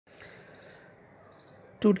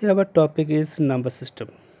Today our topic is number system.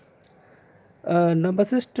 Number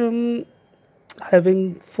system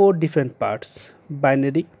having four different parts: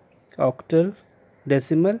 binary, octal,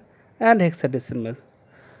 decimal, and hexadecimal.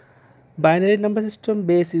 Binary number system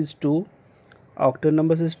base is 2, octal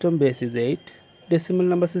number system base is 8, decimal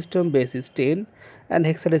number system base is 10, and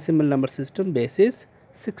hexadecimal number system base is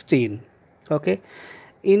 16. Okay,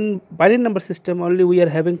 in binary number system only we are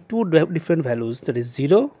having two different values, that is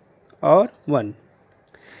 0 or 1.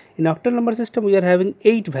 In octal number system we are having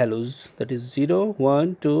 8 values, that is 0,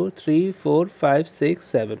 1, 2, 3, 4, 5, 6,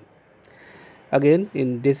 7. Again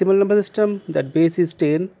in decimal number system that base is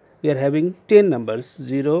 10, we are having 10 numbers,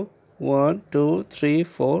 0, 1, 2, 3,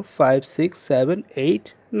 4, 5, 6, 7,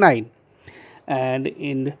 8, 9. And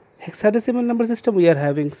in hexadecimal number system we are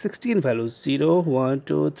having 16 values, 0, 1,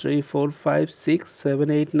 2, 3, 4, 5, 6,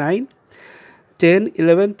 7, 8, 9, 10,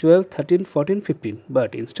 11, 12, 13, 14, 15.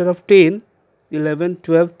 But instead of 10, 11,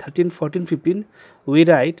 12, 13, 14, 15, we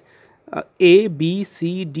write A, B,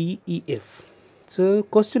 C, D, E, F. So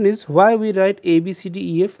question is, why we write A, B, C, D,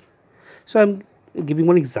 E, F? So I am giving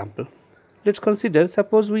one example. Let's consider,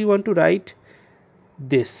 suppose we want to write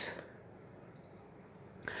this.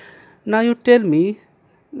 Now you tell me,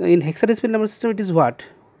 in hexadecimal number system it is what?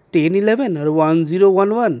 10, 11 or 1, 0,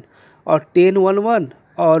 1, 1 or 10, 1, 1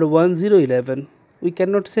 or 1, 0, 11. We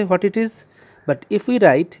cannot say what it is, but if we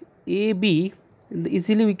write A, B,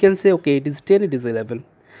 easily we can say, okay, it is 10, it is 11.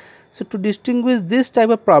 So to distinguish this type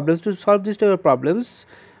of problems, to solve this type of problems,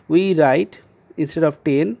 we write instead of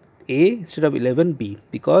 10 A, instead of 11 B,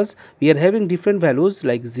 because we are having different values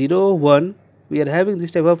like 0, 1, we are having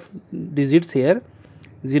this type of digits here,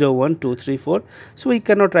 0, 1, 2, 3, 4. So we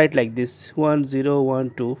cannot write like this 1, 0,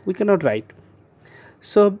 1, 2, we cannot write.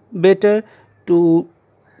 So better to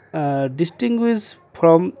distinguish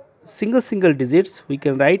from single digits, we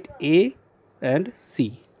can write A and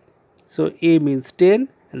C. So A means 10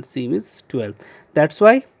 and C means 12. That's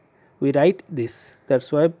why we write this.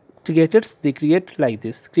 That's why creators, they create like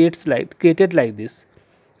this, created like this.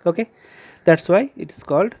 Okay, that's why it is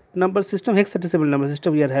called number system, hexadecimal number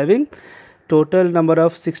system. We are having total number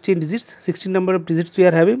of 16 digits, 16 number of digits we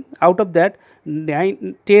are having. Out of that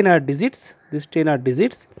 10 are digits, these 10 are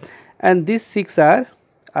digits, and these 6 are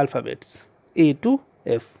alphabets, A to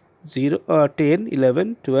F. 0, 10,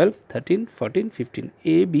 11, 12, 13, 14, 15,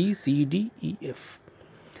 A, B, C, D, E, F.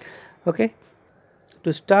 Okay,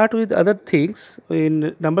 to start with other things,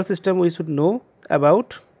 in number system we should know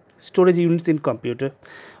about storage units in computer.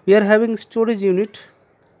 We are having storage unit,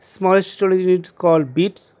 smallest storage unit called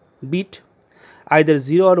bit, either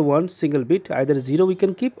 0 or 1, single bit, either 0 we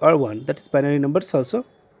can keep or 1, that is binary numbers also.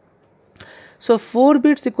 So 4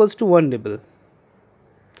 bits equals to 1 nibble,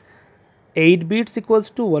 8 bits equals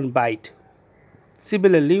to 1 byte.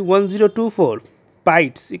 Similarly 1024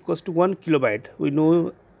 bytes equals to 1 kilobyte. We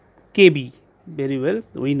know KB very well,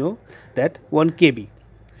 we know that 1 KB.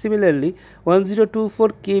 Similarly 1024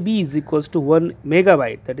 KB is equals to 1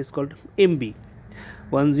 megabyte, that is called MB.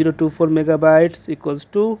 1024 megabytes equals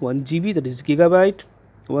to 1 GB, that is gigabyte.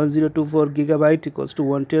 1024 gigabyte equals to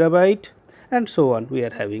 1 terabyte, and so on we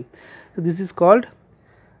are having. So this is called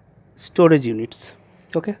storage units.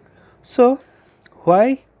 Okay, so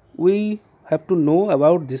why we have to know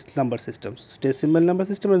about these number systems, decimal number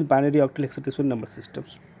system and binary, octal, hexadecimal number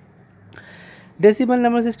systems. Decimal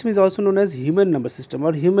number system is also known as human number system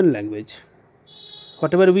or human language.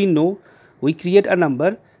 Whatever we know, we create a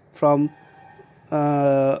number from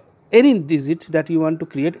any digit that you want to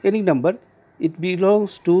create, any number, it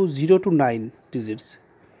belongs to 0 to 9 digits,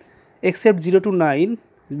 except 0 to 9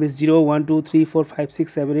 means 0, 1, 2, 3, 4, 5,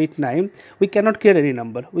 6, 7, 8, 9. We cannot create any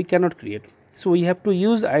number, we cannot create. So we have to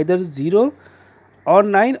use either 0 or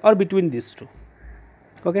 9 or between these two.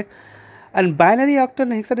 Okay, and binary,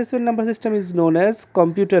 octal and hexadecimal number system is known as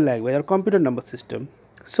computer language or computer number system.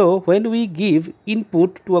 So when we give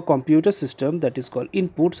input to a computer system, that is called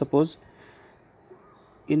input, suppose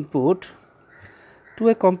input to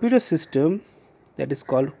a computer system, that is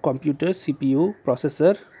called computer, CPU,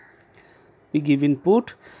 processor, we give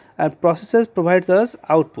input and processor provides us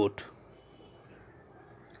output.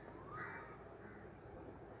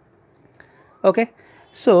 Okay,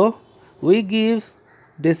 so we give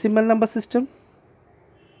decimal number system,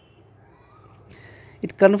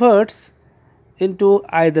 it converts into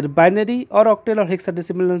either binary or octal or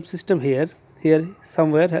hexadecimal number system. Here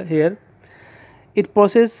somewhere here it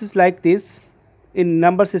processes like this. In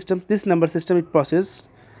number system, this number system it processes,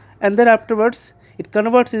 and then afterwards it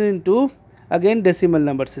converts it into again decimal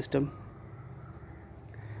number system,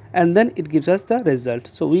 and then it gives us the result.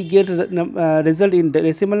 So we get result in the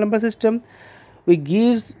decimal number system, we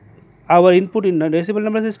gives our input in a decimal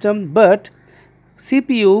number system, but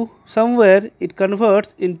CPU somewhere it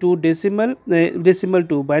converts into decimal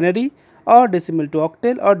to binary, or decimal to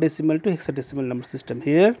octal, or decimal to hexadecimal number system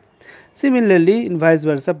here. Similarly, in vice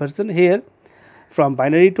versa person here, from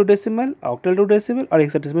binary to decimal, octal to decimal, or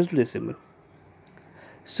hexadecimal to decimal.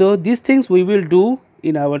 So these things we will do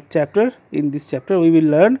in our chapter. In this chapter we will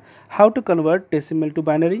learn how to convert decimal to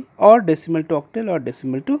binary, or decimal to octal, or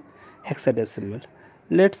decimal to hexadecimal.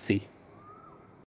 Let's see.